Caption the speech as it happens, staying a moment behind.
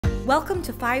Welcome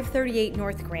to 538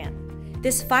 North Grant.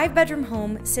 This 5-bedroom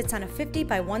home sits on a 50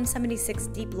 by 176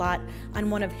 deep lot on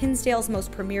one of Hinsdale's most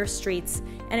premier streets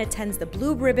and attends the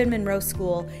Blue Ribbon Monroe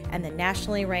School and the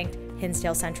nationally ranked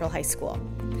Hinsdale Central High School.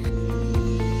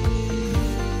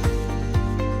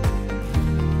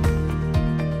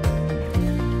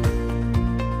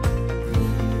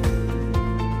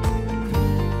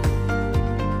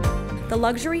 The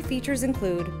luxury features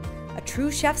include a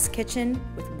true chef's kitchen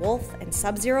with Wolf and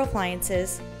Sub-Zero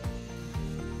appliances,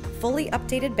 fully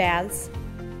updated baths,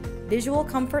 visual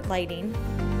comfort lighting,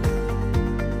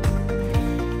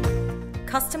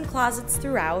 custom closets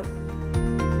throughout,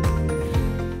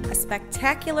 a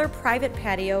spectacular private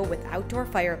patio with outdoor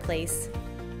fireplace,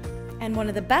 and one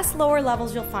of the best lower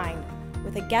levels you'll find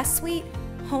with a guest suite,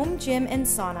 home gym and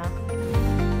sauna,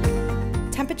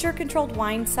 temperature-controlled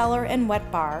wine cellar and wet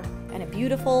bar, and a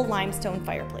beautiful limestone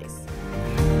fireplace.